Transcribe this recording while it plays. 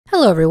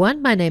Hello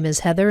everyone, my name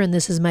is Heather and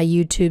this is my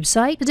YouTube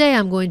site. Today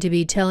I'm going to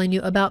be telling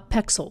you about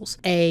Pexels,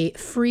 a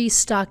free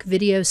stock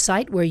video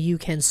site where you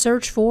can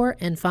search for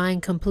and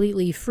find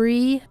completely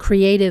free,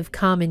 creative,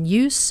 common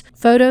use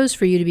photos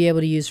for you to be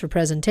able to use for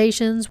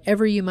presentations,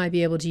 whatever you might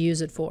be able to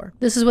use it for.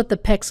 This is what the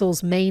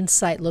Pexels main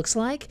site looks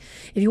like.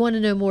 If you want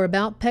to know more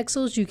about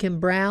Pexels, you can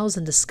browse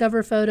and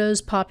discover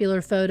photos,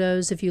 popular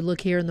photos. If you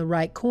look here in the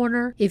right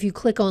corner, if you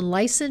click on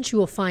license, you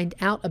will find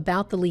out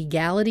about the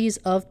legalities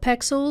of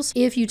Pexels.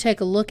 If you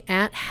take a look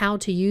at how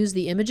to use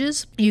the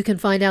images, you can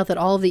find out that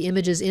all of the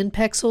images in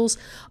Pexels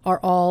are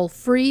all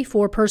free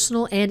for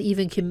personal and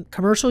even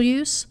commercial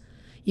use.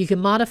 You can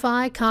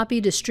modify, copy,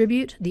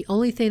 distribute. The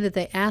only thing that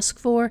they ask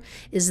for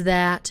is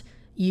that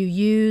you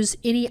use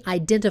any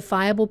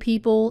identifiable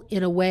people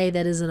in a way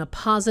that is in a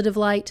positive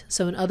light.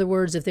 So in other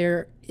words, if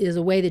there is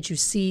a way that you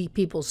see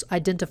people's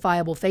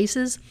identifiable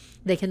faces,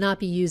 they cannot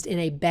be used in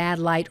a bad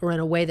light or in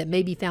a way that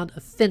may be found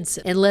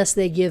offensive unless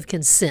they give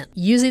consent.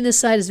 Using this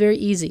site is very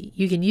easy.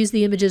 You can use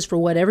the images for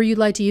whatever you'd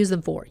like to use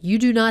them for. You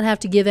do not have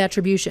to give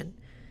attribution.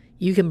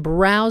 You can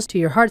browse to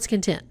your heart's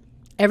content.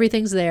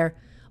 Everything's there,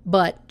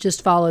 but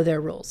just follow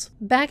their rules.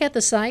 Back at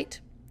the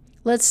site,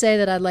 let's say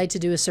that I'd like to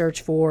do a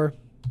search for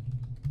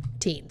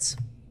teens.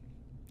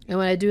 And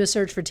when I do a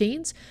search for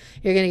teens,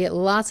 you're going to get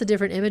lots of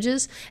different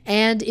images.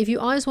 And if you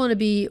always want to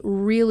be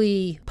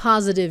really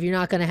positive, you're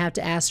not going to have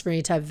to ask for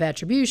any type of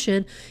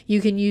attribution.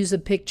 You can use a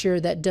picture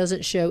that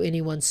doesn't show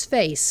anyone's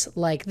face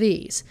like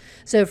these.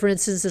 So for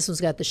instance, this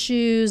one's got the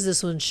shoes.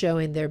 This one's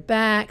showing their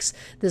backs.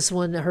 This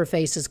one, her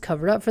face is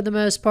covered up for the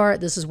most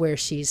part. This is where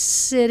she's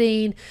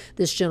sitting.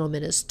 This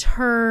gentleman is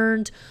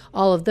turned.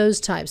 All of those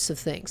types of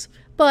things.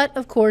 But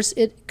of course,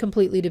 it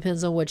completely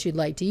depends on what you'd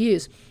like to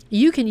use.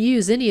 You can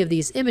use any of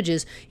these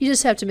images. You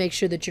just have to make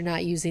sure that you're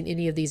not using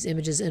any of these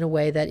images in a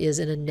way that is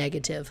in a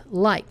negative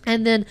light.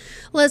 And then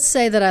let's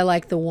say that I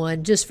like the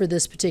one, just for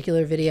this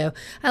particular video,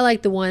 I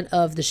like the one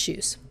of the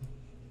shoes.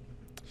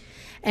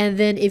 And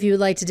then if you would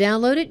like to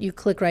download it, you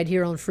click right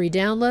here on free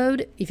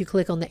download. If you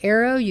click on the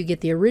arrow, you get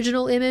the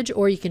original image,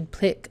 or you can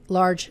pick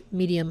large,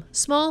 medium,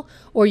 small,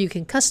 or you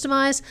can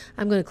customize.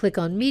 I'm going to click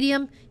on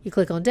medium. You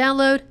click on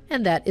download,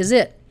 and that is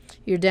it.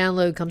 Your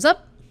download comes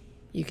up,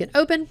 you can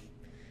open,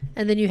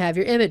 and then you have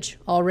your image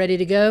all ready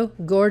to go.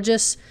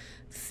 Gorgeous,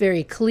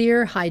 very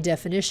clear, high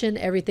definition,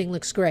 everything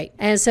looks great.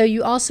 And so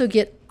you also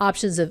get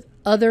options of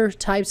other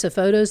types of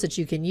photos that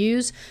you can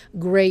use.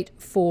 Great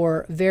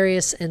for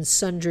various and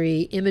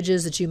sundry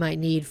images that you might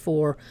need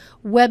for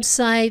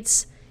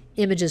websites,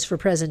 images for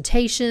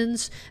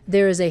presentations.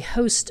 There is a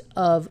host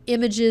of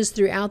images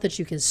throughout that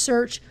you can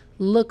search,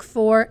 look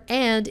for,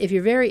 and if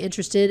you're very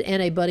interested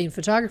and a budding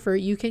photographer,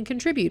 you can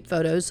contribute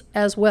photos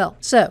as well.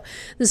 So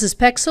this is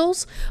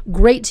Pexels,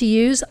 great to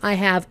use. I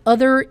have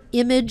other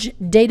image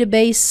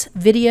database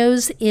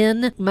videos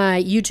in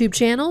my YouTube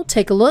channel.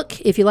 Take a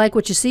look. If you like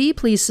what you see,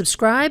 please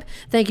subscribe.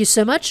 Thank you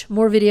so much.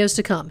 More videos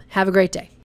to come. Have a great day.